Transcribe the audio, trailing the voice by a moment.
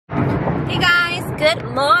Hey guys, good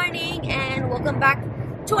morning and welcome back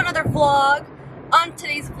to another vlog. On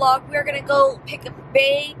today's vlog, we're gonna go pick a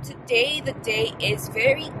bae. Today, the day is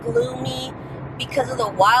very gloomy because of the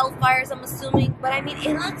wildfires, I'm assuming. But I mean,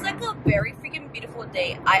 it looks like a very freaking beautiful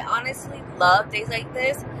day. I honestly love days like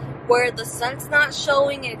this where the sun's not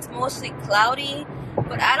showing and it's mostly cloudy.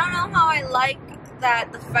 But I don't know how I like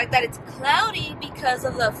that, the fact that it's cloudy because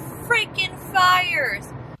of the freaking fires.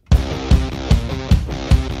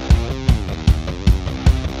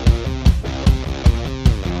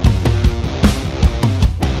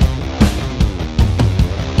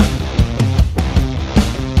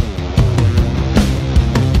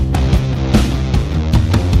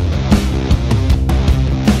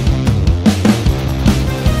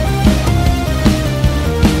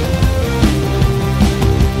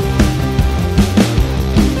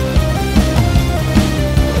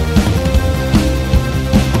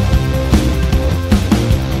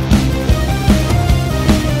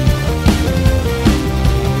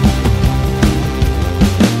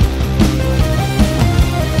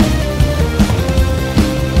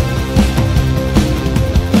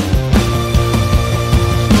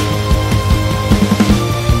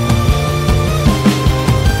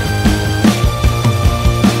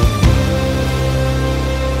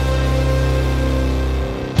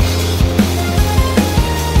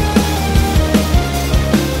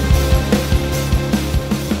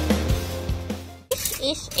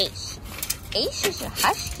 Ace is a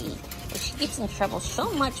husky, but she gets in trouble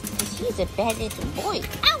so much because he's a bad little boy.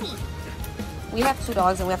 Owie! We have two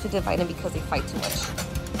dogs and we have to divide them because they fight too much.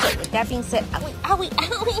 So with that being said, owie, owie,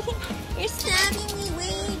 owie! You're stabbing me,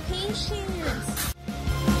 wait, patience!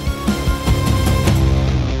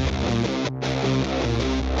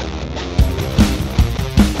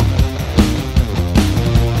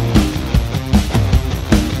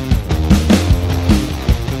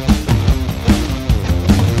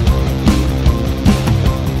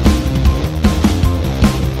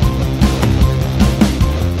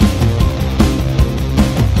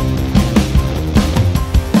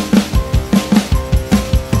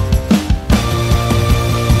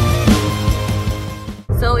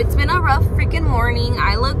 It's been a rough freaking morning.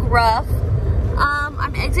 I look rough.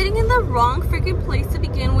 I'm exiting in the wrong freaking place to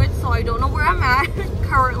begin with, so I don't know where I'm at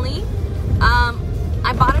currently.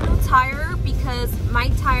 I bought a new tire because my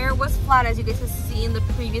tire was flat, as you guys have seen in the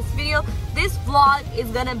previous video. This vlog is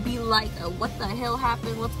gonna be like a what the hell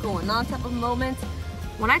happened, what's going on type of moment.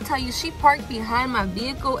 When I tell you, she parked behind my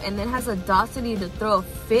vehicle and then has audacity to throw a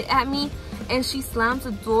fit at me. And she slams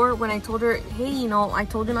the door when I told her, hey, you know, I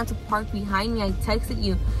told you not to park behind me. I texted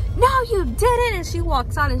you. No, you didn't. And she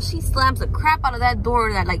walks out and she slams the crap out of that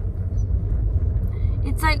door. That, like,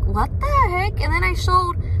 it's like, what the heck? And then I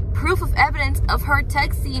showed proof of evidence of her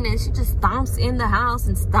texting and she just stomps in the house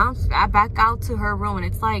and stomps back out to her room. And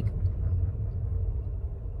it's like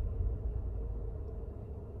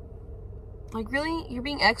really? You're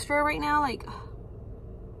being extra right now? Like,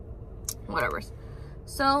 whatever.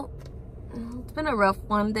 So it's been a rough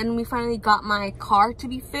one. Then we finally got my car to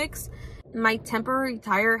be fixed. My temporary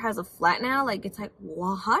tire has a flat now. Like, it's like,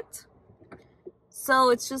 what? So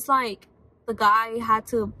it's just like the guy had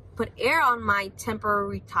to put air on my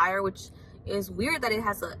temporary tire, which is weird that it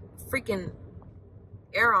has a freaking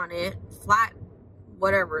air on it. Flat,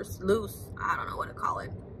 whatever, it's loose. I don't know what to call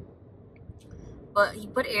it. But he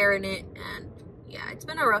put air in it, and yeah, it's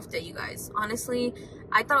been a rough day, you guys. Honestly,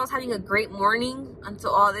 I thought I was having a great morning until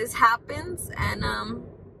all this happens. And,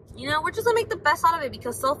 you know, we're just gonna make the best out of it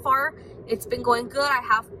because so far it's been going good. I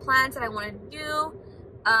have plans that I want to do.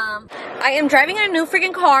 I am driving in a new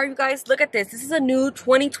freaking car. You guys, look at this. This is a new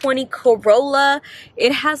 2020 Corolla.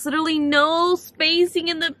 It has literally no spacing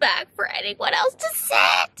in the back for anyone else to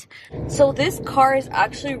sit. So this car is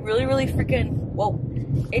actually really freaking, whoa.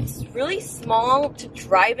 It's really small to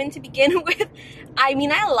drive in to begin with. I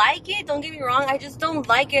mean, I like it, don't get me wrong. I just don't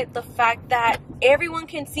like it, the fact that everyone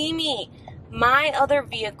can see me. My other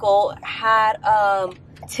vehicle had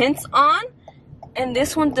tints on and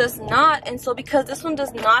this one does not. And so because this one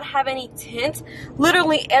does not have any tint,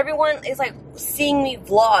 literally everyone is like seeing me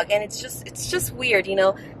vlog, and it's just weird, you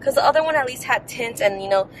know, because the other one at least had tint and, you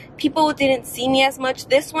know, people didn't see me as much.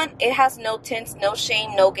 This one, it has no tints, no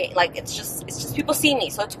shame, no gain. Like, it's just people see me,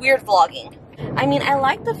 so it's weird vlogging. I mean, I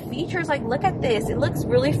like the features. Like, look at this. It looks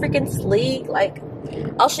really freaking sleek. Like,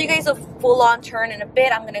 I'll show you guys a full-on turn in a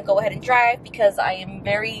bit. I'm gonna go ahead and drive because I am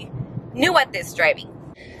very new at this driving.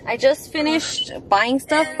 I just finished buying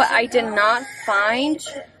stuff, but I did not find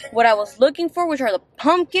what I was looking for, which are the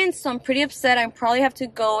pumpkins. So I'm pretty upset. I probably have to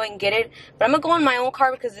go and get it, but I'm gonna go in my own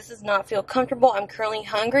car because this does not feel comfortable. I'm currently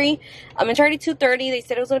hungry. It's already 2:30. They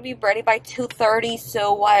said it was gonna be ready by 2:30,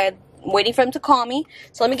 so I'm waiting for them to call me.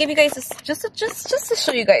 So let me give you guys this just to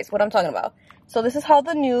show you guys what I'm talking about. So this is how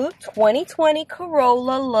the new 2020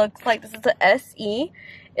 Corolla looks like. This is the SE.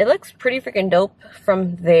 It looks pretty freaking dope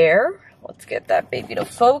from there. Let's get that baby to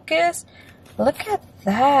focus. Look at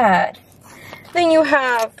that. Then you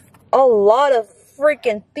have a lot of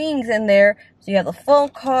freaking things in there. So you have the phone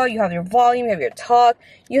call, you have your volume, you have your talk,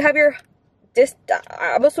 you have your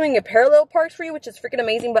I'm assuming it parallel parks for you, which is freaking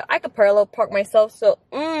amazing, but I could parallel park myself, so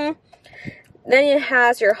Then it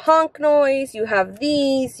has your honk noise, you have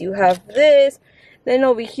these, you have this. Then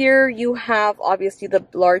over here you have obviously the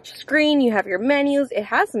large screen, you have your menus. It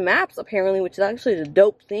has maps apparently, which is actually a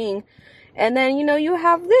dope thing. And then, you know, you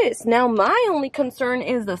have this. Now my only concern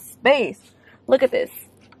is the space. Look at this.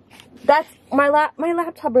 That's my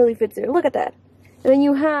laptop really fits there. Look at that. And then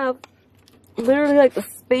you have literally like the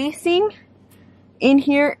spacing in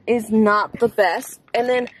here is not the best. And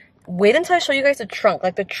then wait until I show you guys the trunk.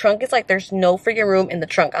 Like the trunk is like there's no freaking room in the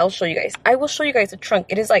trunk. I'll show you guys. I will show you guys the trunk.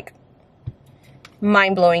 It is like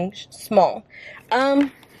mind-blowing small.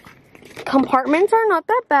 Compartments are not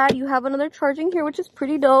that bad. You have another charging here, which is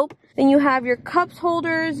pretty dope. Then you have your cups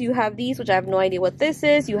holders. You have these, which I have no idea what this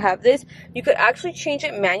is. You have this. You could actually change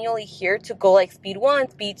it manually here to go like speed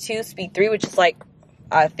 1, speed 2, speed 3, which is like,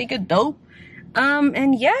 I think it's dope.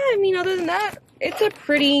 And yeah, I mean, other than that, it's a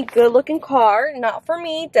pretty good looking car. Not for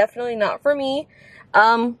me, definitely not for me.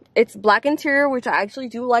 It's black interior, which I actually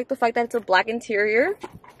do like the fact that it's a black interior.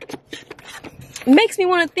 Makes me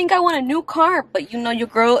want to think I want a new car, but you know your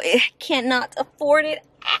girl cannot afford it.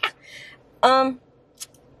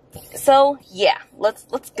 So yeah,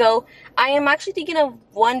 let's go. I am actually thinking of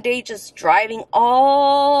one day just driving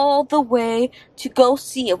all the way to go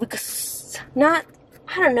see it. We could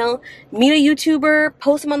I don't know, meet a YouTuber,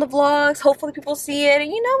 post them on the vlogs, hopefully people see it,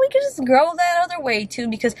 and you know, we can just grow that other way too,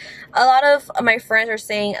 because a lot of my friends are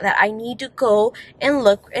saying that I need to go and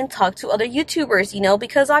look and talk to other YouTubers, you know,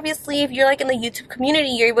 because obviously if you're like in the YouTube community,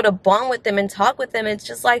 you're able to bond with them and talk with them. It's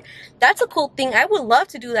just like, that's a cool thing. I would love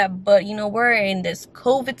to do that, but you know, we're in this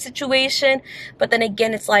COVID situation, but then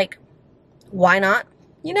again, it's like, why not,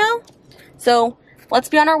 you know? So let's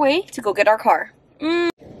be on our way to go get our car.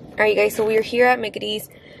 Alright guys, so we're here at Mickey's.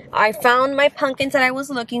 I found my pumpkins that I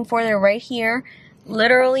was looking for. They're right here.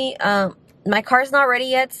 Literally, my car's not ready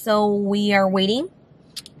yet, so we are waiting.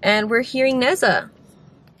 And we're hearing Neza,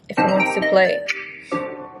 if he wants to play.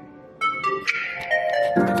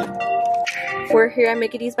 We're here at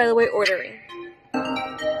Mickey's, by the way, ordering.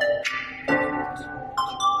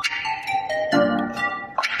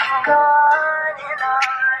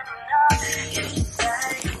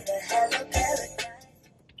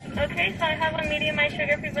 Okay, so I have a medium iced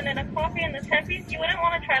sugar-free vanilla coffee and the 10-piece. You wouldn't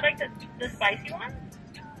want to try like the spicy one?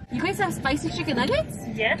 You guys have spicy chicken nuggets?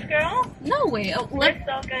 Yes, girl. No way. Oh, they're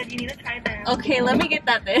so good. You need to try them. Okay, let me get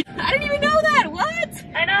that then. I didn't even know that. What?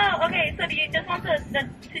 I know. Okay, so do you just want to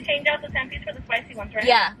change out the 10-piece for the spicy ones, right?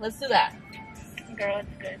 Yeah, let's do that. Girl,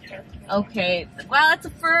 it's good. Trust me. Okay. Wow, that's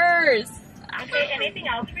a first. Okay, anything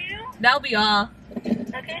else for you? That'll be all.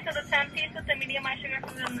 Okay, so the 10-piece with the medium iced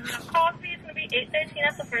sugar-free vanilla coffee is going to be $8.13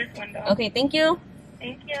 at the first window. Okay, thank you.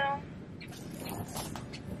 Thank you.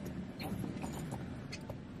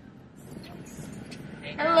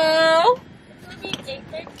 Hello. This will be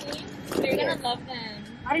 $8.13. You're gonna love them.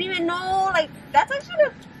 I didn't even know. Like, that's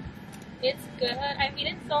actually It's good. I've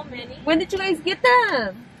eaten so many. When did you guys get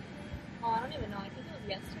them? Oh, I don't even know. I think it was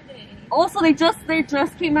yesterday. Oh, so they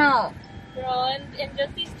just came out. Girl, in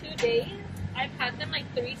just these 2 days, I've had them like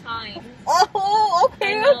 3 times. Oh,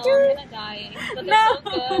 okay, I know, okay. I'm gonna die. But they're so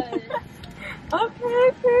good.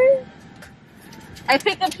 Okay. I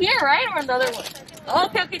pick up here, right? Or another one?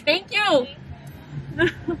 Okay, thank you.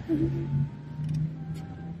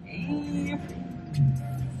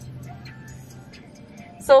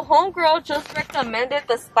 So homegirl just recommended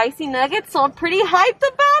the spicy nuggets, so I'm pretty hyped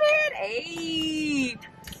about it. Hey.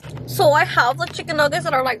 So I have the chicken nuggets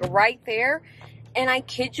that are like right there, and I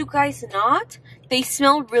kid you guys not, they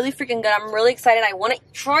smell really freaking good. I'm really excited. I want to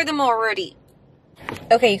try them already.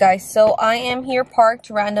 Okay, you guys, so I am here parked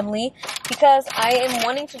randomly because I am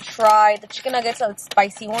wanting to try the chicken nuggets, the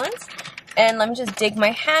spicy ones. And let me just dig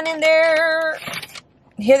my hand in there.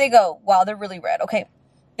 Here they go. Wow, they're really red. Okay.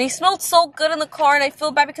 They smelled so good in the car, and I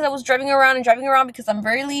feel bad because I was driving around because I'm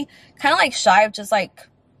really kind of like shy of just like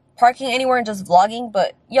parking anywhere and just vlogging,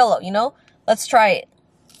 but YOLO, you know? Let's try it.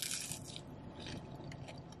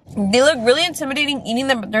 They look really intimidating eating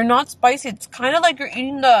them, but they're not spicy. It's kind of like you're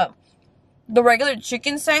eating the regular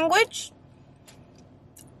chicken sandwich,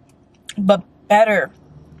 but better.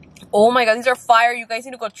 Oh my god, these are fire. You guys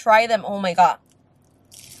need to go try them. Oh my god.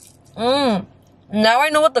 Now I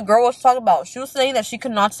know what the girl was talking about. She was saying that she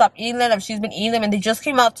could not stop eating them, that she's been eating them, and they just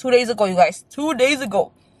came out 2 days ago, you guys. 2 days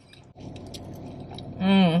ago.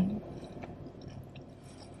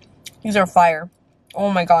 These are fire. Oh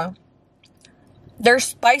my god. They're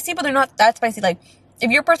spicy, but they're not that spicy. Like,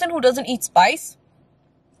 if you're a person who doesn't eat spice,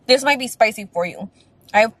 this might be spicy for you.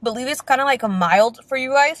 I believe it's kind of like a mild for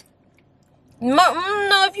you guys.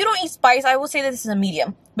 No, if you don't eat spice, I will say that this is a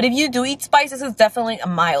medium. But if you do eat spice, this is definitely a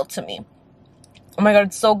mild to me. Oh my god,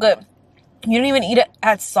 it's so good. You don't even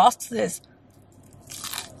add sauce to this.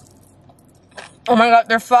 Oh my god,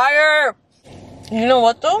 they're fire. You know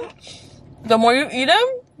what though? The more you eat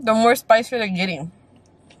them, the more spicier they're getting.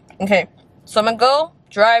 Okay, so I'm gonna go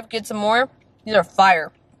drive, get some more. These are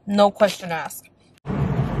fire. No question asked.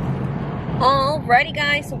 Alrighty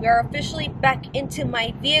guys, so we are officially back into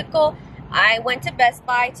my vehicle. I went to Best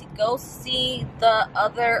Buy to go see the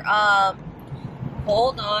other,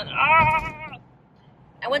 hold on.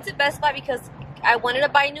 I went to Best Buy because I wanted to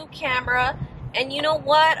buy a new camera. And you know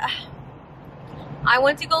what? I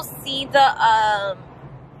went to go see the,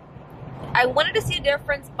 I wanted to see a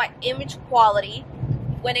difference by image quality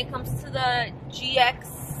when it comes to the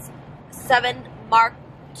GX7 Mark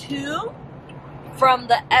II from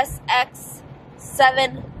the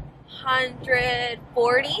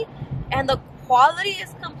SX740, and the quality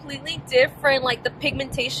is completely different. Like, the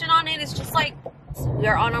pigmentation on it is just like, we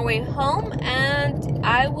are on our way home, and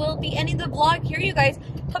I will be ending the vlog here, you guys.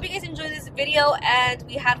 Hope you guys enjoyed this video and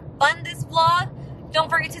we had fun this vlog. Don't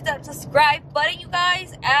forget to hit that subscribe button, you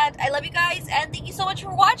guys, and I love you guys, and thank you so much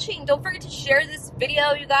for watching. Don't forget to share this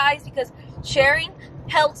video, you guys, because sharing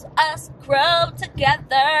helps us grow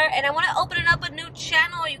together. And I want to open up a new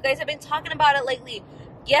channel. You guys have been talking about it lately.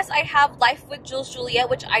 Yes, I have Life with Jewelsjulliet,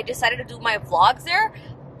 which I decided to do my vlogs there,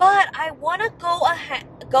 but I want to go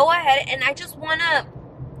ahead and I just want to,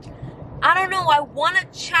 I don't know, I want to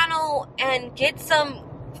channel and get some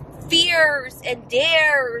fears and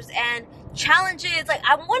dares and challenges. Like,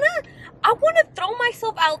 I want to throw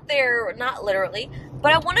myself out there, not literally,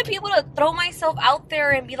 but I want to be able to throw myself out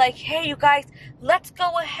there and be like, hey, you guys, let's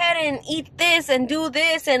go ahead and eat this and do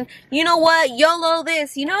this, and you know what, YOLO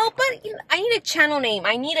this, you know. But you know, I need a channel name.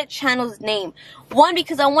 I need a channel's name. One,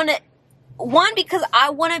 because I want to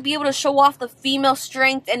be able to show off the female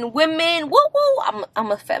strength and women. Woo woo. I'm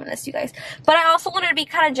a feminist, you guys. But I also wanted to be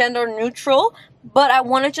kind of gender neutral. But I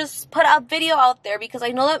want to just put a video out there because I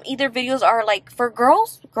know that either videos are like for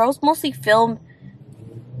girls. Girls mostly film.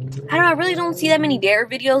 I don't know, I really don't see that many dare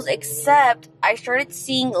videos, except I started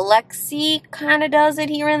seeing Lexi kind of does it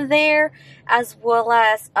here and there, as well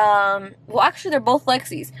as, well, actually, they're both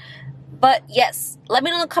Lexis. But yes, let me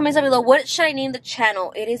know in the comments down below, what should I name the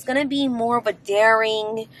channel? It is going to be more of a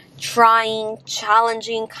daring, trying,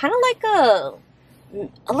 challenging, kind of like a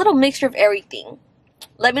little mixture of everything.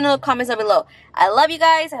 Let me know in the comments down below. I love you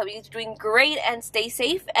guys. I hope you guys are doing great and stay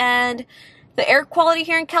safe. And the air quality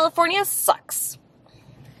here in California sucks.